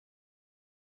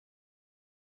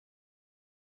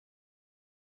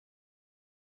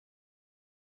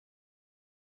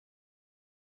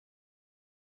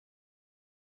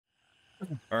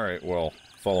Alright, well,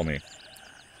 follow me.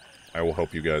 I will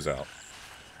help you guys out.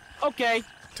 Okay.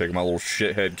 Take my little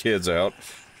shithead kids out.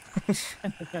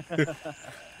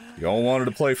 Y'all wanted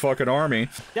to play fucking army.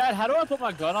 Dad, how do I put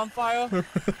my gun on fire?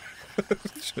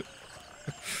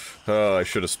 I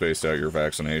should have spaced out your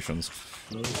vaccinations.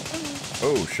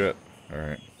 Oh, shit.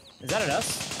 Alright. Is that an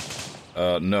us?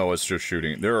 No, it's just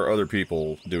shooting. There are other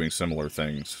people doing similar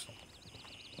things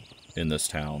in this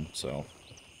town, so...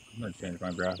 I'm gonna change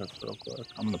my graphics real quick.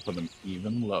 I'm gonna put them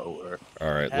even lower.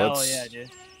 Alright, Hell yeah, dude.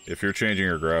 If you're changing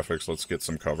your graphics, let's get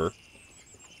some cover.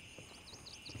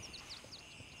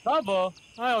 Cover?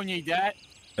 I don't need that.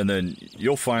 And then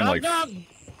you'll find, like...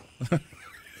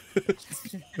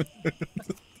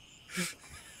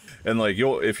 And, like,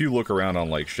 if you look around on,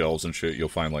 like, shelves and shit, you'll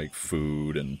find, like,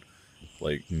 food and,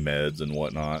 like, meds and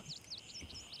whatnot.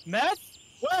 Meth?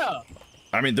 Where?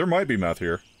 I mean, there might be meth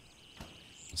here.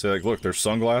 See, like, look, there's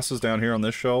sunglasses down here on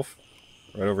this shelf.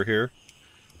 Right over here.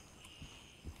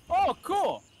 Oh,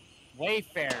 cool.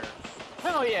 Wayfarer.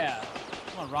 Hell yeah.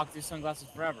 I'm gonna rock these sunglasses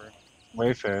forever.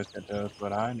 Wayfarer's got those,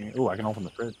 but I need... Ooh, I can open the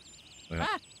fridge. Yeah.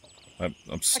 Ah,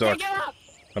 I'm stuck. I can't get up.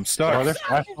 I'm stuck. Are there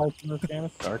flashlights in this game?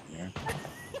 It's dark in here.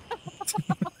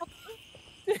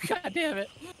 God damn it.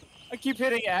 I keep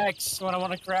hitting X when I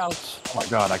want to crouch. Oh my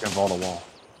god, I can vault a wall.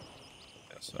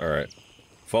 Yes, alright.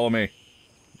 Follow me.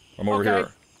 I'm over Okay.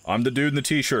 here. I'm the dude in the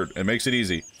t-shirt. It makes it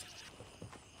easy.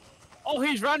 Oh,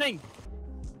 he's running.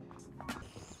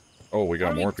 Oh, we got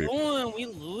What are more we people. doing? We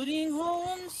looting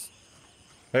homes?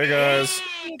 Hey, guys.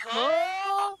 Hey,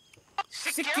 girl.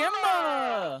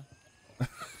 Sikimba. I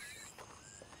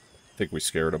think we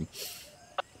scared him.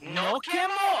 No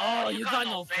Kimmel? Oh, you got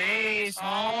no face,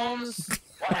 Holmes.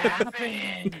 What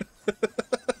happened?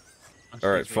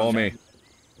 Alright, follow me.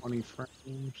 20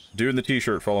 frames. Dude in the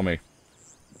t-shirt, follow me.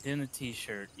 In the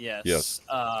t-shirt, yes. Yes.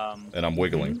 And I'm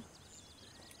wiggling.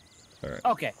 Alright.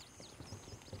 Okay.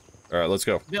 Alright, let's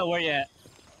go. Bill, where you at?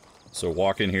 So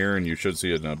walk in here and you should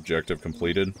see an objective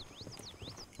completed.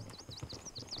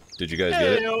 Did you guys get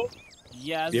it? Hello.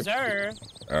 Yes, Yep. sir.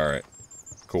 Alright.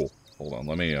 Cool. Hold on,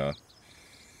 let me, I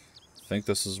think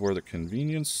this is where the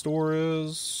convenience store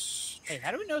is. Hey,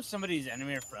 how do we know if somebody's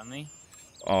enemy or friendly?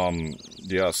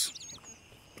 Yes.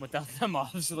 Without them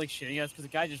obviously, like, shitting us? Because the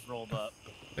guy just rolled up.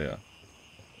 Yeah.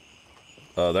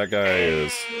 That guy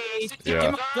is... Hey,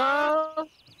 Yeah. Girl.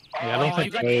 Yeah, I don't Oh, think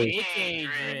you got they- AK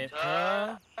drip,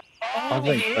 huh? I don't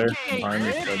think Oh, there's AK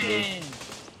army dripping.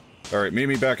 Alright, meet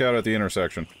me back out at the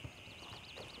intersection.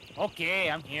 Okay,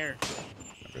 I'm here.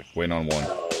 Okay, waiting on one.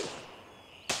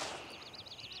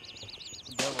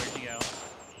 Bill, where'd you go?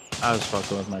 I was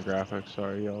fucking with my graphics,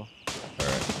 sorry, y'all.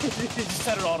 Alright. You just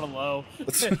set it all to low.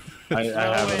 I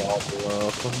have it all below.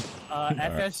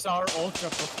 FSR Ultra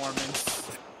Performance.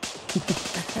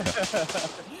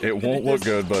 It won't look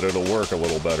good, but it'll work a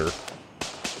little better.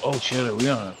 Oh shit, are we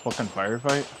on a fucking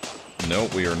firefight?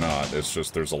 Nope, we are not. It's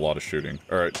just there's a lot of shooting.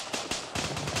 Alright.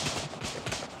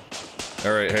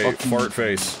 Alright, hey, Fucking- fart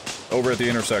face. Over at the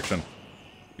intersection.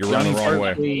 You're running the wrong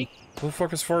way. Where the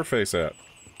fuck is fart face at?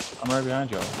 I'm right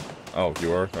behind y'all. Oh,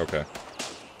 you are? Okay.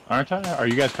 Aren't I? Are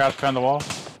you guys crouched behind the wall?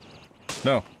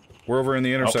 No. We're over in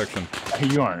the intersection.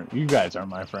 You aren't. You guys aren't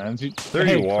my friends. There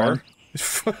Hey, you are.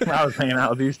 I was hanging out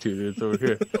with these two dudes over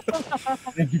here.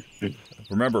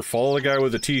 Remember, follow the guy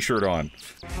with the t-shirt on.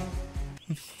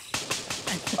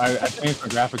 I changed my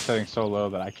graphic setting so low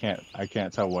that I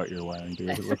can't tell what you're wearing,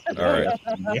 dude. It looks like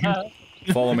Alright.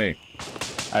 Follow me.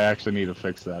 I actually need to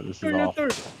fix that. This is awful.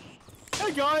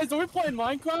 Hey guys, are we playing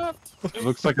Minecraft? It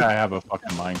looks like I have a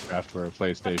fucking Minecraft for a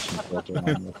PlayStation filter on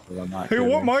this, but I'm not Hey,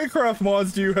 what kidding. Minecraft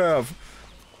mods do you have?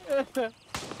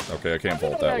 Okay, I can't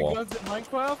vault that wall. Guns in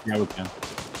Minecraft? Yeah, we can.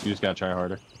 You just gotta try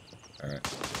harder.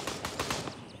 Alright.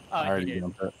 I Oh, already he did.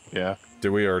 jumped it. Yeah. Did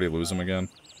we already lose him again?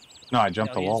 No, I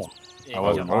jumped No, the he wall. Yeah, I he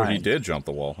wasn't jumped. Oh, he lying. did jump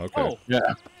the wall. Okay. Oh, Yeah.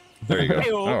 There you go.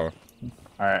 Hey-o. Oh.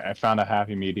 Alright, I found a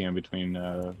happy medium between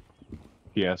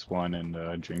PS1 and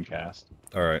Dreamcast.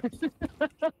 Alright.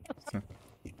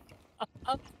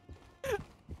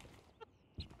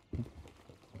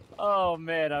 oh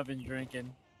man, I've been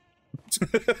drinking.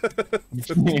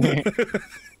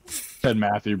 Said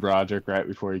Matthew Broderick right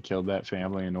before he killed that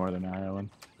family in Northern Ireland.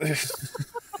 I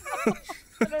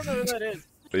don't know who that is.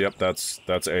 Yep, that's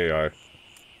AI.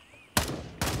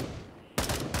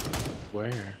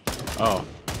 Where? Oh.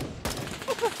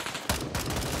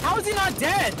 How is he not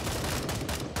dead?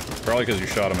 Probably because you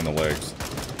shot him in the legs.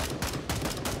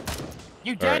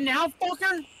 You dead Alright. now,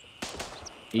 fucker?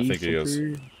 I think he is.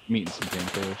 Meeting some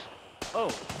painkillers. Oh,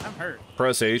 I'm hurt.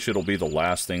 Press H, it'll be the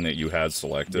last thing that you had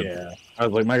selected. Yeah. I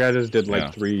was like, my guy just did like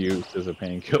Yeah. 3 uses of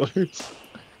painkillers.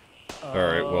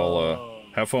 Alright, well, Oh.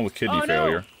 Have fun with kidney Oh, no.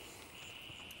 failure.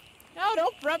 No,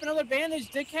 don't prep another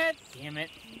bandage, dickhead. Damn it.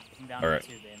 I'm down All to right. 2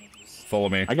 bandages. Follow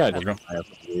me. I got We're going.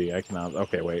 I cannot.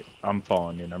 Okay, wait. I'm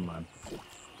following you. Never mind.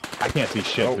 I can't see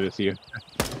shit through this you.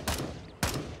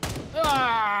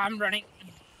 Ah, I'm running.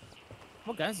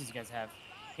 What guns do you guys have?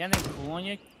 You got anything cool on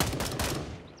you?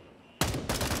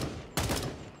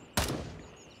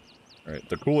 All right.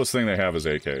 The coolest thing they have is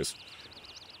AKs.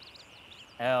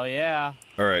 Hell yeah.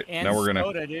 All right. And Now we're gonna.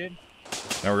 soda, dude.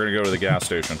 Now we're gonna go to the gas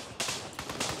station.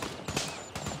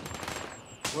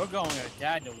 We're going with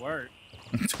Dad to work.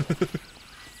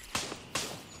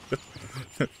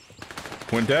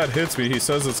 When Dad hits me, he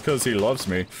says it's because he loves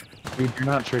me. Dude, you're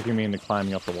not tricking me into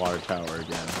climbing up the water tower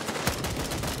again.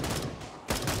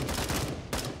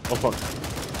 Oh fuck.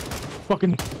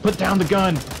 Fucking put down the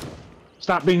gun!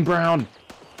 Stop being brown!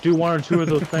 Do one or two of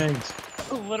those things.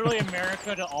 Literally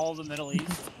America to all the Middle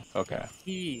East. Okay.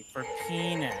 P for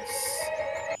penis.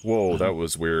 Whoa, that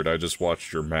was weird. I just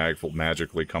watched your mag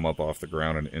magically come up off the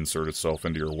ground and insert itself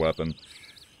into your weapon.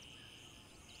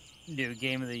 Dude,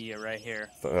 game of the year right here.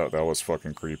 That was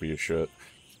fucking creepy as shit.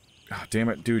 God damn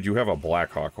it, dude, you have a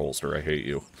Blackhawk holster. I hate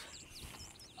you.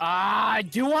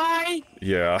 Do I?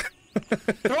 Yeah.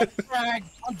 Throw a frag.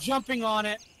 I'm jumping on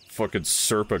it. Fucking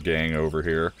Sherpa gang over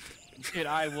here. Dude,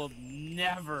 I will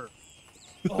never.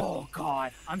 Oh,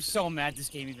 God. I'm so mad this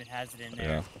game even has it in there.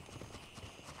 Yeah.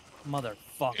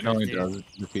 Motherfucker, It only dude. does it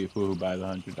for people who buy the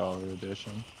 $100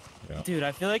 edition. Yeah. Dude,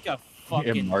 I feel like a It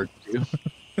fucking... marked you.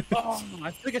 Oh,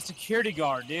 I feel like a security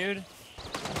guard, dude.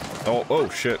 Oh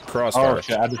shit, crossfire. Oh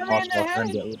shit, I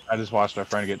just watched our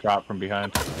friend get dropped from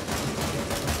behind.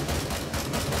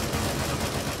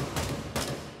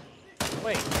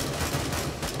 Wait.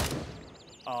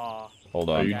 Oh. Hold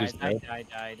Are on. you I just died.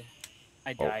 dead?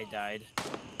 I Oh. died.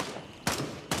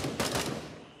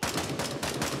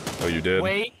 Oh, you did?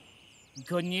 Wait.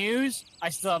 Good news. I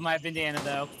still have my bandana,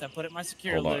 though, because I put it in my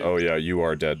secure Hold on. loop. Oh yeah, you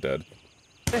are dead.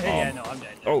 Yeah, no, I'm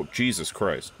dead. Oh, Jesus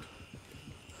Christ.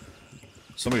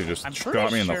 Somebody just I'm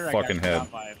got me in sure the I got fucking shot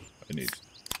head. by- I need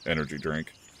energy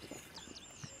drink.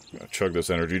 I'm gonna chug this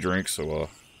energy drink so I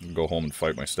can go home and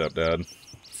fight my stepdad.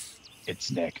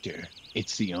 It's nectar.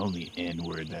 It's the only N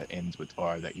word that ends with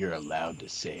R that you're allowed to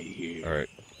say here. Alright,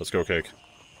 let's go, Cake.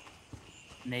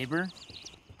 Neighbor?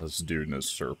 This dude in his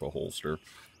Sherpa holster.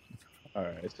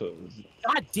 Alright, so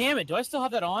God damn it! Do I still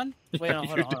have that on? Wait, no,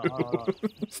 hold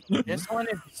on. This one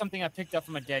is something I picked up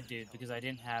from a dead dude because I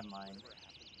didn't have mine.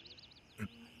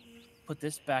 Put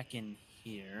this back in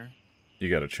here. You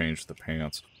gotta change the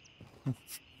pants.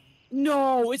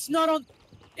 No, it's not on.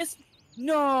 It's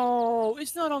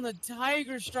not on the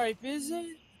tiger stripe, is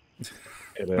it?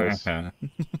 it is.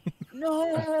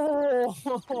 No.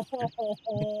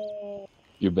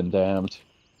 You've been damned.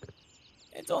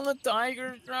 It's on the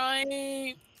tiger stripe.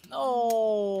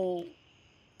 No.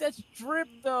 That's drip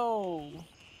though.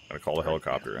 Gotta call the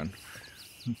helicopter in.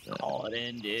 Call it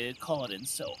in, dude. Call it in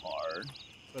so hard.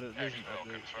 But it isn't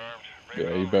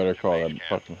Yeah, you better call that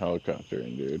fucking helicopter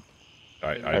in, dude.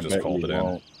 I just bet called you it in.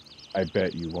 won't. I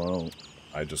bet you won't.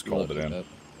 I just called it in.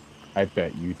 I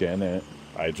bet you didn't.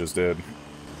 I just did.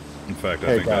 In fact, I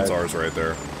Hey, think that's guys. ours right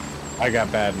there. I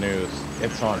got bad news.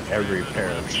 It's on every pair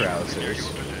of trousers.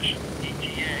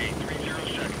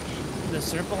 The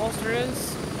Sherpa holster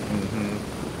is? Mm-hmm.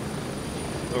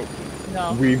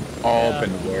 No. We've all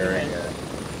been Yeah. wearing it.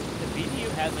 The BDU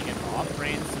has like an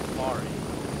off-brand Safari.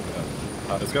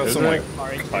 It's got Is some it?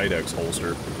 like Kydex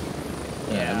holster.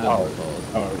 Yeah. Oh,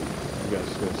 you guys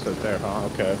gonna sit there, huh?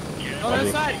 Okay. On the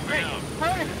other side. Great.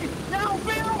 Hurry. No,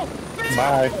 Bill! Bill!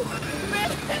 Bye.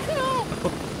 Bill!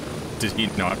 Did he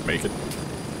not make it?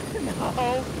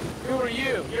 No. Who are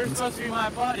you? You're supposed to be my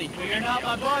buddy, but you're not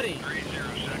my buddy.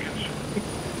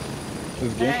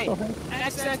 Is game Hey, still here?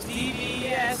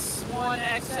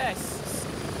 XXDVS1XX.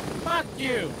 Fuck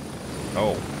you.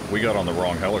 Oh, we got on the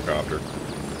wrong helicopter. Ooh.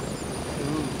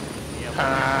 Yeah,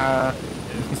 Ah.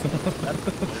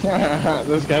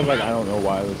 This guy's like, I don't know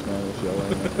why this man is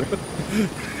yelling at me.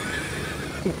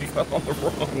 We got on the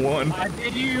wrong one. I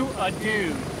bid you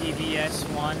adieu,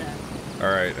 DVS1.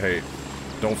 Alright, hey,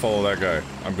 don't follow that guy.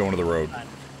 I'm going to the road.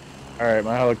 Alright,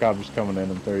 my helicopter's coming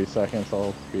in 30 seconds.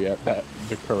 I'll be at the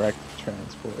correct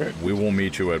transport. We will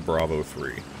meet you at Bravo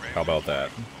 3. How about that?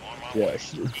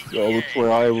 Yes, well, that's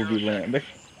where I will be landing.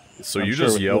 So I'm you sure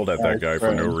just with yelled this at that guy's guy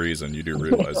for no friend. reason. You do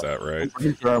realize that, right?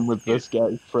 I'm with this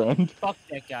guy's friend. Fuck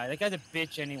that guy. That guy's a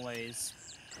bitch anyways.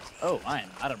 Oh, I am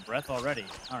out of breath already.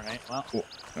 Alright, well.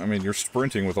 I mean, you're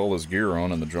sprinting with all this gear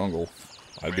on in the jungle.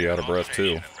 I'd be out of breath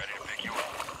too.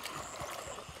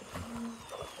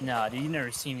 Nah, dude, you never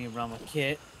seen me run with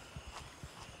Kit.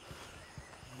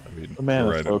 mean, The man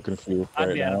you're is right. so confused I'd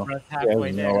right be out now. of breath He halfway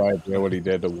has there. no idea what he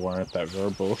did to warrant that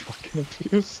verbal fucking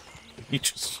abuse. He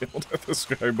just yelled at this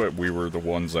guy, but we were the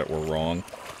ones that were wrong.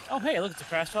 Oh, hey, look, it's a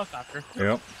crashed helicopter.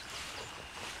 Yep.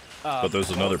 But there's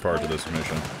another part to this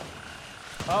mission.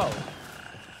 Oh.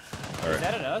 Alright. Is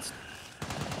that at us?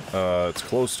 It's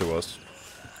close to us.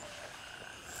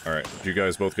 Alright, did you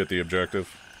guys both get the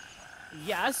objective?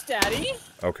 Yes, Daddy.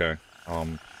 Okay.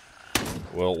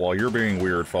 Well, while you're being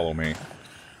weird, follow me.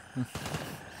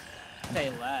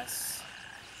 Say less.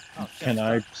 Oh, shit. Can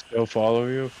I still follow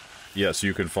you? Yes,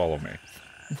 you can follow me.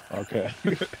 Okay.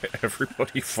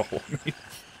 Everybody follow me.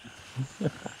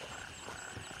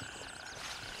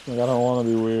 Like, I don't want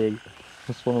to be weird. I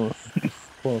just want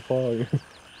to follow you.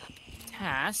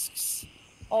 Tasks.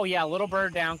 Oh, yeah, little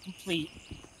bird down, complete.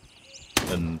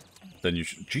 And then you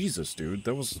should... Jesus, dude,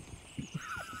 that was...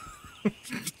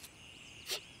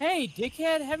 Hey,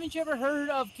 dickhead, haven't you ever heard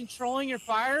of controlling your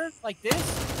fire like this?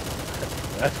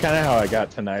 That's kind of how I got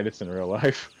tinnitus in real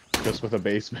life. Just with a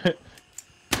basement.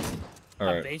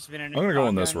 Alright, Basement I'm gonna go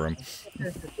in this room.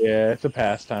 Yeah, it's a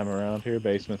pastime around here,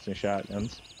 basements and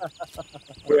shotguns.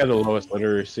 We have the lowest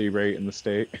literacy rate in the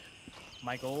state.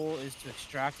 My goal is to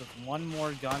extract with one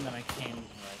more gun than I came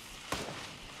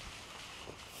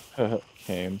with.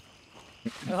 Came.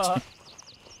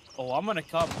 Oh, I'm gonna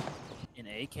come in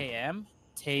AKM,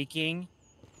 taking...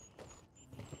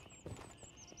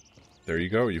 There you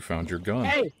go, you found your gun.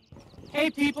 Hey! Hey,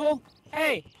 people!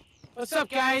 Hey! What's up,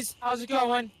 guys? How's it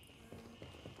going?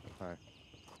 Hi.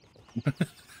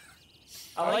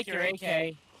 I like your AK.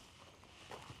 Can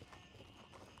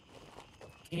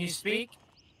you speak?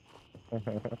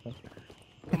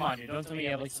 Come on, dude. Don't tell me you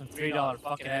have like some $3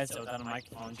 fucking headset without a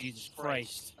microphone. Jesus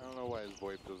Christ. I don't know why his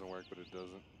VoIP doesn't work, but it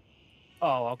doesn't.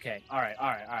 Oh, okay. Alright.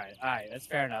 That's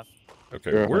fair enough.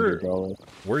 Okay, where $100.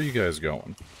 are you guys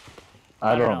going?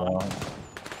 I don't know.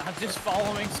 I'm just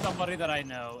following somebody that I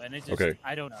know, and it just... Okay.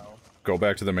 I don't know. Go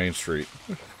back to the main street.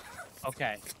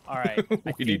 Okay. Alright.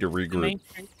 We need to regroup.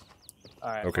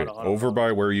 Alright, Okay, hold on. over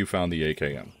by where you found the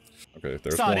AKM. Okay,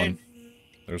 there's Saw it one. in.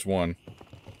 There's one.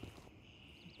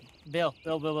 Bill.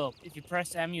 If you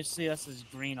press M, you see us as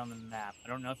green on the map. I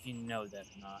don't know if you know that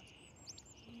or not.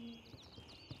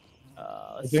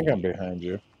 I think I'm behind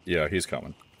you. Yeah, he's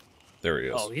coming. There he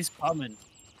is. Oh, he's coming.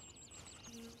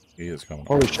 He is coming.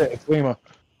 Holy shit, it's Lima.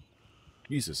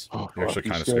 Jesus. Oh, He actually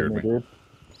you kind of scared me. dude.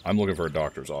 I'm looking for a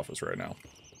doctor's office right now.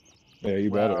 Yeah,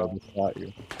 you better. Wow. I just shot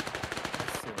you.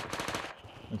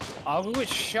 I'll get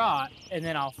shot, and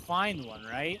then I'll find one,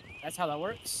 right? That's how that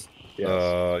works?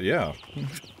 Yes. Yeah.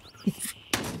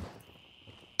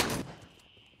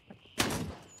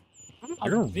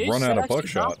 You're gonna run out of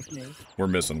buckshot. We're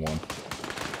missing one.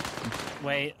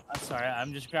 Wait, I'm sorry.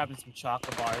 I'm just grabbing some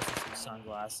chocolate bars and some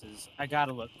sunglasses. I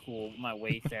gotta look cool with my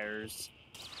wayfarers.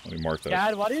 Let me mark that.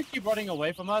 Dad, why do you keep running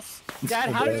away from us?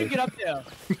 Dad, how did you get up there?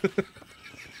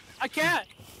 I can't.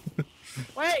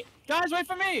 Wait, guys, wait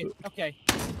for me. Okay.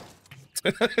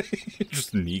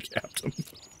 Just kneecapped him.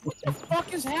 What the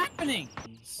fuck is happening?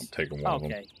 I'm taking one of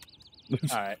them. Okay.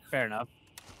 All right, fair enough.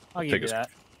 I'll give you that.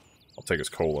 I'll take his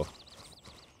cola.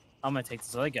 I'm gonna take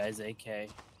this other guy's AK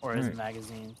or his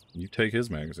magazine. You take his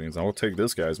magazines. I will take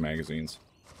this guy's magazines.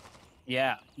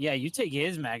 Yeah, you take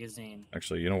his magazine.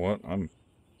 Actually, you know what? I'm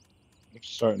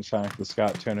starting to sound like the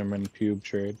Scott Tenorman pube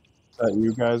trade. Is that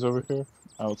you guys over here?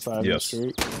 Outside the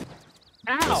street?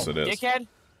 Ow! Yes, it is. Dickhead!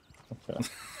 Okay.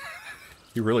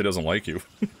 He really doesn't like you.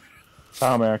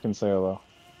 Tom American, say hello.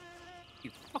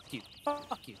 Fuck you.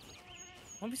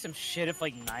 Wouldn't be some shit if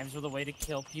like knives were the way to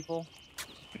kill people?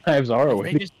 Knives are a They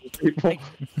way to just, kill people. like,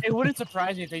 it wouldn't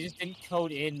surprise me if they just didn't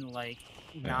code in like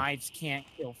knives can't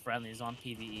kill friendlies on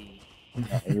PvE.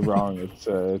 No, you're wrong.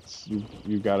 It's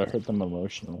you gotta hurt them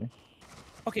emotionally.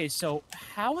 Okay, so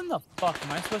how in the fuck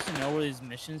am I supposed to know where these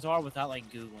missions are without like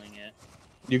googling it?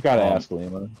 You gotta ask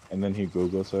Lima, and then he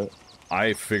Googles it.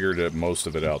 I figured most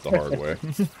of it out the hard way.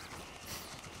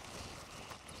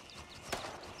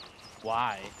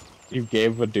 Why? You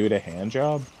gave a dude a hand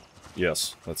job?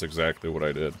 Yes, that's exactly what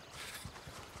I did.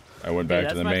 I went back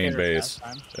to the main base,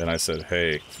 and I said,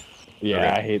 hey, Yeah, okay,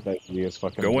 I hate that he is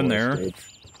fucking. go in there. Dude.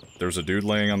 There's a dude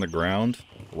laying on the ground.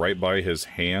 Right by his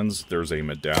hands, there's a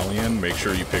medallion. Make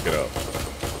sure you pick it up.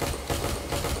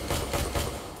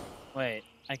 Wait,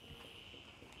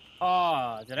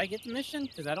 oh, did I get the mission?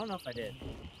 Because I don't know if I did.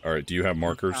 All right, do you have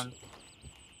markers?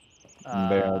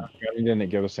 He didn't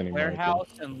give us any Warehouse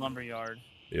and lumberyard.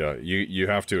 Yeah, you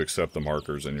have to accept the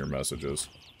markers in your messages.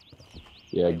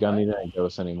 Yeah, Gunny didn't give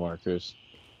us any markers.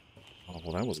 Oh,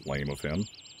 well, that was lame of him.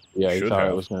 Yeah, he Should thought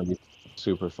have. it was going to be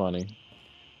super funny.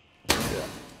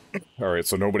 Yeah. Alright,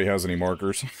 so nobody has any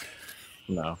markers.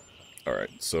 No. Alright,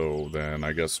 so then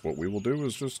I guess what we will do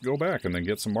is just go back and then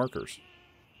get some markers.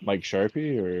 Like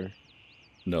Sharpie or?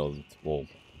 No, well,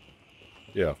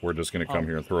 yeah, we're just gonna come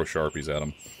here and throw Sharpies at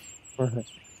them. Where's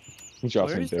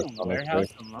the warehouse?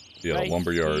 Yeah, Right the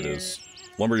lumberyard here. is...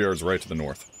 Lumberyard's right to the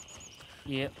north.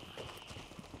 Yep.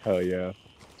 Hell yeah.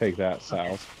 Take that,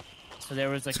 south. So there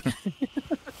was like.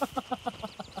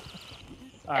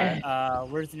 Alright,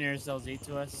 where's the nearest LZ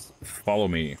to us? Follow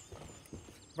me.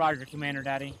 Roger, Commander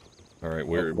Daddy. Alright,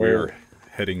 Where- we're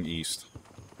heading east.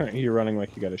 You're running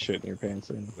like you got a shit in your pants.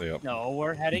 In. Yep. No,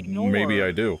 we're heading north. Maybe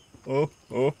I do. Oh.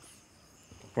 Wait,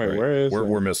 Right, where is?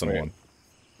 We're missing wait. one.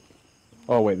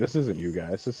 Oh wait, this isn't you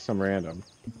guys. This is some random.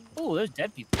 Oh, there's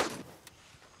dead people.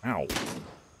 Ow.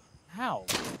 How?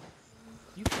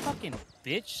 You fucking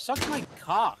bitch. Suck my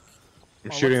cock.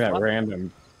 I'm Oh, shooting what's that left?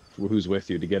 random who's with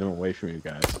you to get him away from you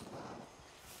guys.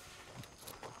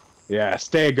 Yeah,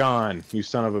 stay gone, you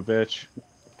son of a bitch.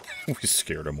 We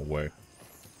scared him away.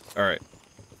 Alright.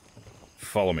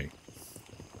 Follow me.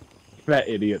 That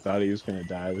idiot thought he was gonna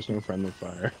die. There's no friendly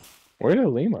fire. Where did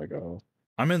Lima go?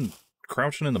 I'm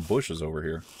crouching in the bushes over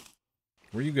here.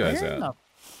 Where you guys Where at? in the-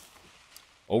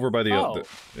 Over by the, Oh.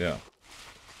 yeah.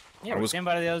 Yeah, I we're was- standing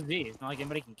by the LZ. It's not like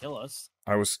anybody can kill us.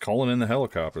 I was calling in the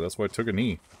helicopter. That's why I took a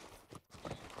knee.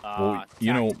 Well,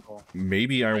 you know, Tactical.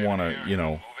 maybe I want to, you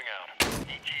know.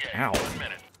 Ow.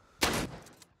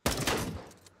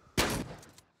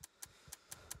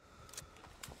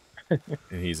 And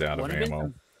he's out of Wouldn't it be ammo.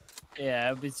 some- Yeah,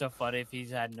 it'd be so funny if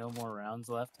he's had no more rounds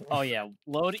left. Oh yeah,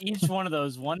 load each one of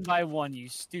those one by one, you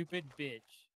stupid bitch.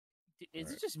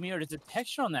 Is it just me or does the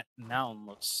texture on that mountain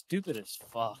look stupid as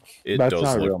fuck? It That's does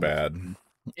not real look bad.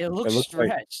 It looks looks like-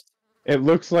 stretched. It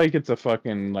looks like it's a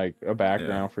fucking like a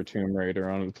background for Tomb Raider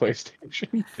on the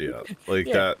PlayStation. Yeah, like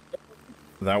Yeah.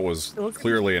 that was It looks-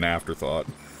 clearly an afterthought.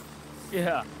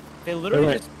 Yeah. They literally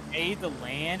Alright. just made the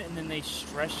land and then they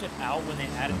stretched it out when they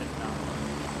added the mountain.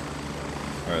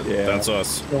 Alright, Yeah. that's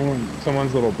us.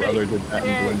 Someone's little brother did that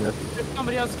Hey, in Blender. there's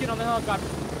somebody else get on the helicopter.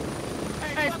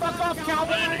 Hey, fuck off,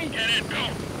 cowboy!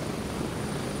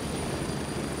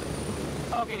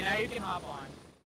 Okay, now you can hop on.